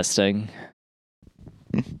interesting.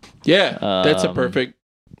 Yeah, that's a perfect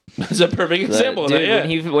example of that.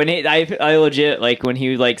 Yeah. I legit like when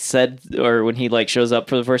he like said, or when he like shows up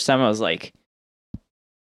for the first time, I was like,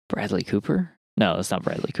 Bradley Cooper? No, it's not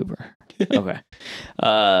Bradley Cooper. Okay.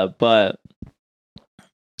 But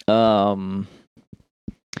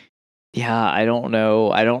yeah, I don't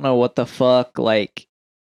know. I don't know what the fuck. Like,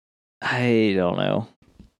 I don't know.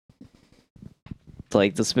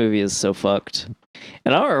 Like, this movie is so fucked.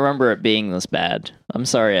 And I don't remember it being this bad. I'm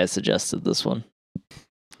sorry I suggested this one.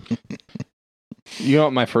 You know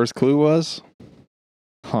what my first clue was?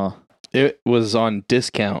 Huh. It was on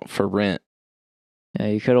discount for rent. Yeah,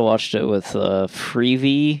 you could have watched it with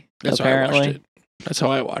Freevee, That's apparently. how I watched it. That's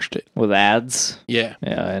how I watched it. With ads. Yeah.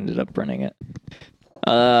 Yeah, I ended up renting it.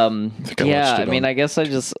 I I guess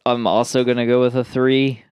I'm also gonna go with a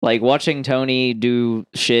 3. Like, watching Tony do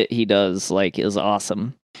shit he does, like, is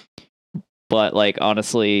awesome. But, like,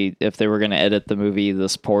 honestly, if they were gonna edit the movie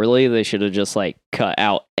this poorly, they should have just, like, cut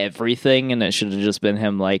out everything, and it should have just been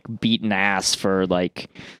him, like, beating ass for, like,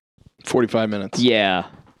 45 minutes. yeah.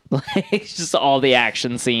 Like, just all the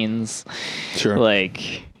action scenes. Sure.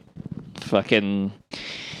 Like, fucking, I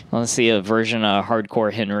want to see a version of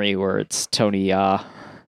Hardcore Henry where it's Tony Ya.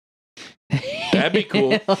 That'd be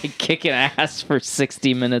cool. Like, kicking ass for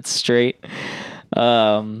 60 minutes straight.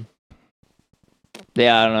 Yeah,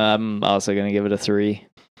 I don't know. I'm also going to give it a 3.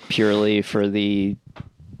 Purely for the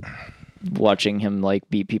watching him, like,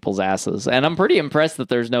 beat people's asses. And I'm pretty impressed that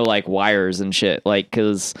there's no, like, wires and shit. Like,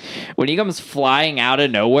 because when he comes flying out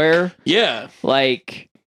of nowhere, Yeah. like,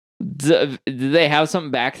 do they have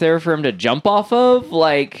something back there for him to jump off of?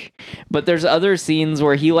 Like, but there's other scenes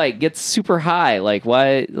where he, like, gets super high. Like,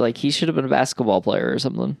 why? Like, he should have been a basketball player or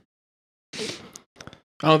something. I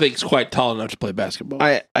don't think he's quite tall enough to play basketball.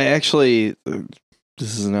 I actually, this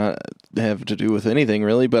does not have to do with anything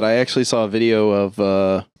really, but I actually saw a video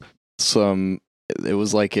of it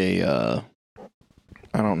was like a,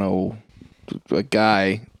 I don't know, a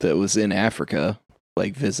guy that was in Africa,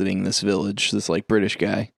 like visiting this village, this like British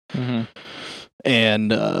guy. Mm-hmm.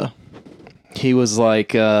 And he was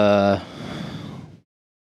like,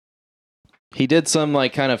 he did some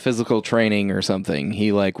like kind of physical training or something.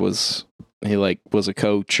 He was a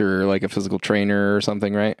coach or like a physical trainer or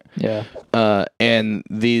something, right? Yeah. And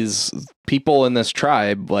these people in this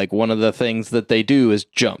tribe, like one of the things that they do is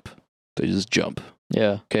jump. They just jump.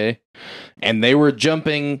 Yeah. Okay. And they were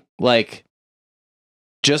jumping like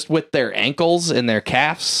just with their ankles and their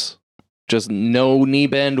calves, just no knee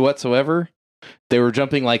bend whatsoever. They were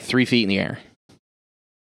jumping like 3 feet in the air.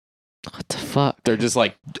 What the fuck? They're just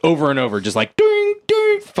like over and over, just like ding,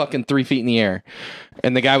 ding, fucking 3 feet in the air.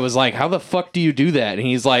 And the guy was like, how the fuck do you do that? And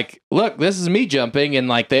he's like, look, this is me jumping. And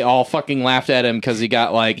like they all fucking laughed at him because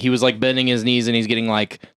he was like bending his knees and he's getting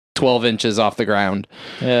like 12 inches off the ground.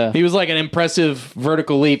 Yeah. He was like an impressive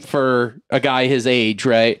vertical leap for a guy his age,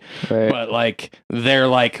 right? But like they're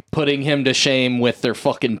like putting him to shame with their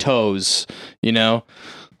fucking toes, you know?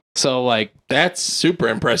 So like That's super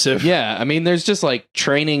impressive. yeah, I mean there's just like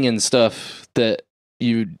training and stuff that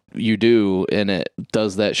you do and it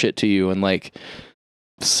does that shit to you. And like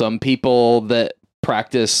some people that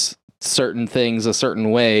practice certain things a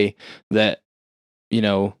certain way that, you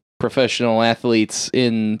know, professional athletes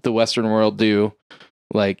in the Western world do,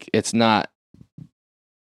 like it's not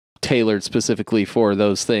tailored specifically for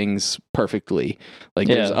those things perfectly. Like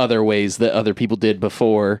there's other ways that other people did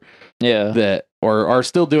before that or are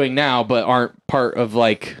still doing now but aren't part of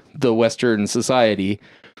like the Western society,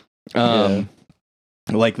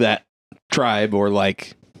 like that tribe or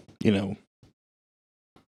like, you know,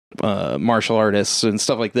 martial artists and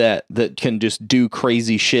stuff like that can just do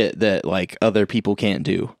crazy shit that like other people can't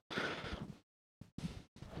do.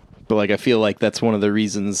 But like I feel like that's one of the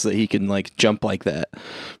reasons that he can like jump like that,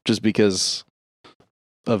 just because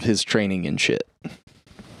of his training and shit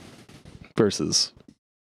versus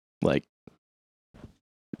like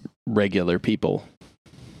regular people.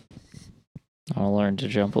 I'll learn to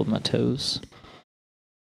jump with my toes.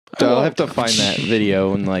 I'll have to find that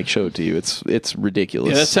video and like show it to you. It's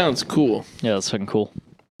ridiculous. Yeah, that sounds cool. Yeah, that's fucking cool.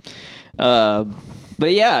 But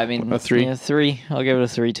yeah, I mean, A 3? Yeah, 3. I'll give it a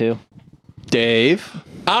 3 too. Dave.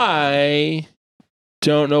 I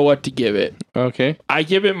don't know what to give it. Okay. I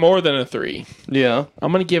give it more than a 3. Yeah.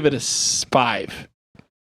 I'm going to give it a 5.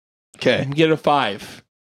 Okay. I'm going to give it a 5,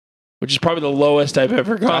 which is probably the lowest I've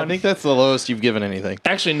ever I gone. think that's the lowest you've given anything.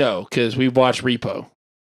 Actually, no, because we watched Repo.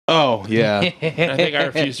 Oh, yeah. I think I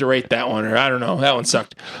refused to rate that one, or I don't know. That one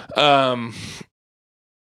sucked.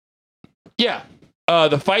 Yeah.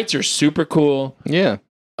 The fights are super cool. Yeah.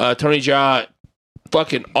 Tony Jaa,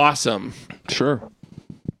 fucking awesome. Sure.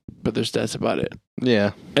 But that's about it.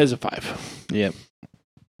 Yeah. As a 5. Yep.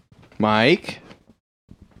 Mike?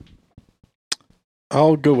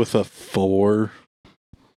 I'll go with a 4.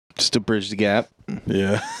 Just to bridge the gap.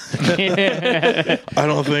 Yeah. I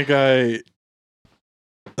don't think I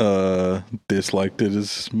disliked it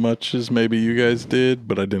as much as maybe you guys did,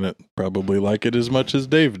 but I didn't probably like it as much as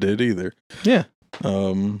Dave did either. Yeah.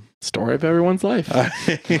 Story of everyone's life.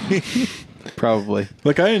 Probably.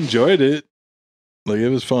 Like, I enjoyed it. Like, it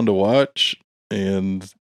was fun to watch,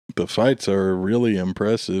 and the fights are really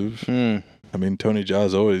impressive. Mm. I mean, Tony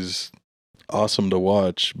Jaa's always awesome to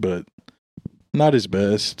watch, but not his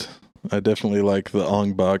best. I definitely like the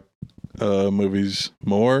Ong Bak movies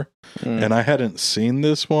more. Mm. And I hadn't seen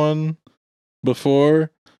this one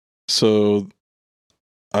before, so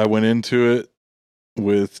I went into it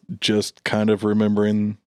with just kind of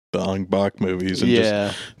remembering the Ong Bak movies and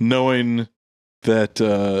just knowing that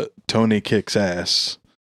Tony kicks ass.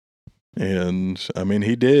 And I mean,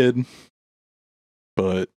 he did,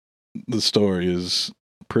 but the story is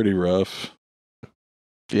pretty rough.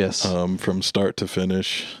 Yes. From start to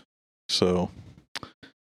finish. So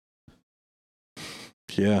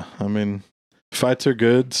yeah, I mean, fights are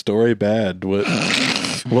good, story bad.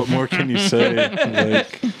 What more can you say?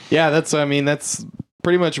 Like, yeah, that's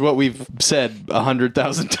pretty much what we've said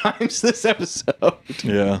 100,000 times this episode.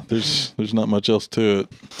 Yeah, there's not much else to it.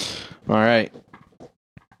 All right.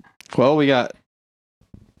 Well, we got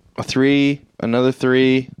a 3, another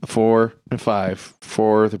 3, a 4, and a 5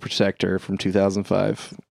 for The Protector from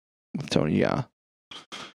 2005 with Tony Jaa.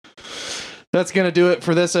 That's going to do it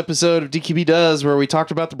for this episode of DQP Does, where we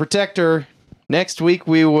talked about The Protector. Next week,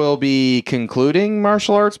 we will be concluding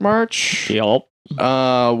Martial Arts March. Yup.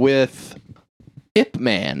 With Ip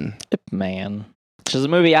Man. Ip Man. Which is a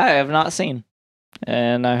movie I have not seen.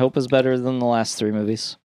 And I hope is better than the last 3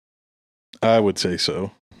 movies. I would say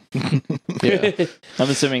so. Yeah. I'm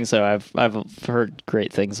assuming so. I've heard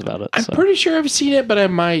great things about it. I'm so. pretty sure I've seen it, but I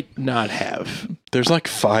might not have. There's like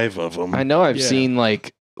 5 of them. I know I've seen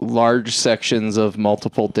like large sections of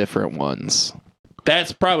multiple different ones.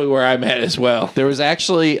 That's probably where I'm at as well. There was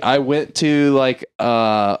actually, I went to like,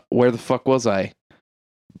 where the fuck was I?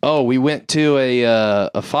 Oh, we went to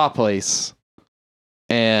a pho place,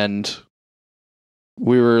 and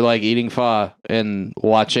we were like eating pho and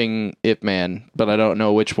watching Ip Man, but I don't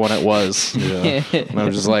know which one it was. Yeah. And I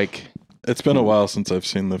was just like, It's been a while since I've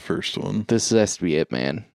seen the first one. this has to be Ip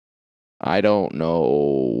Man. I don't know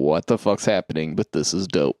what the fuck's happening, but this is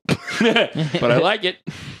dope. But I like it.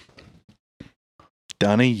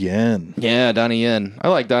 Donnie Yen. Yeah, Donnie Yen. I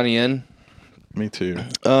like Donnie Yen. Me too.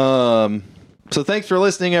 So thanks for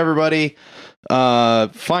listening, everybody.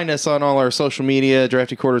 Find us on all our social media,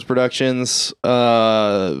 Drafty Quarters Productions.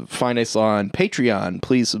 Find us on Patreon.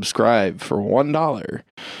 Please subscribe for $1.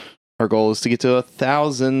 Our goal is to get to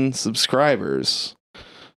 1,000 subscribers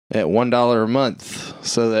at $1 a month,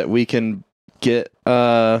 so that we can get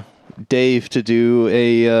Dave to do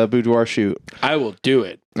a boudoir shoot. I will do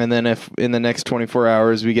it. And then if in the next 24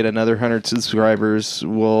 hours we get another 100 subscribers,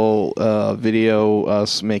 we'll video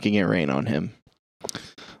us making it rain on him.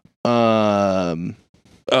 Dollars.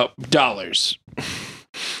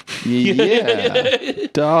 Yeah.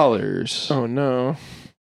 Dollars. Oh no.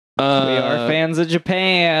 We are fans of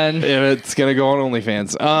Japan. And it's going to go on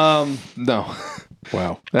OnlyFans. No.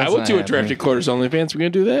 Wow. I will do a Drafted Quarters OnlyFans. We're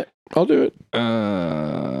going to do that. I'll do it.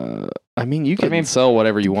 I mean, you can sell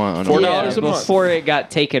whatever you want on $4 OnlyFans. a month. Before it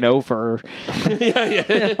got taken over.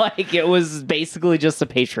 Yeah. Like, it was basically just a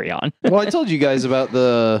Patreon. Well, I told you guys about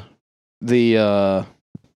the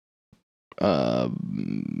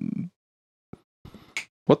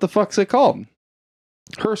what the fuck's it called?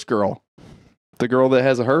 Hearse girl. The girl that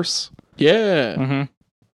has a hearse. Yeah.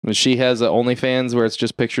 Mm-hmm. She has a OnlyFans where it's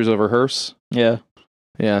just pictures of her hearse. Yeah.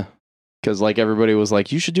 Yeah. Because like everybody was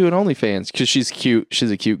like, you should do an OnlyFans because she's cute. She's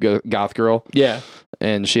a cute goth girl. Yeah.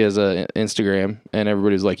 And she has a Instagram, and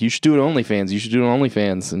everybody's like, you should do an OnlyFans. You should do an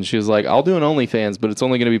OnlyFans. And she was like, I'll do an OnlyFans, but it's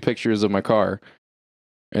only going to be pictures of my car.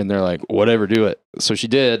 And they're like, whatever, do it. So she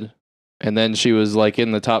did. And then she was like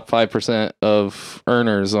in the top 5% of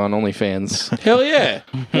earners on OnlyFans. Hell yeah.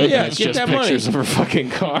 Hell yeah. It's Get just that money. pictures of her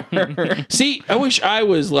fucking car. See, I wish I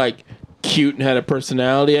was like cute and had a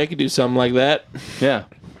personality. I could do something like that. Yeah.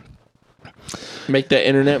 Make that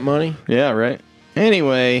internet money. Yeah, right.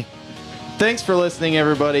 Anyway, thanks for listening,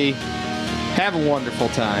 everybody. Have a wonderful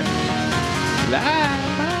time.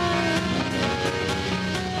 Bye.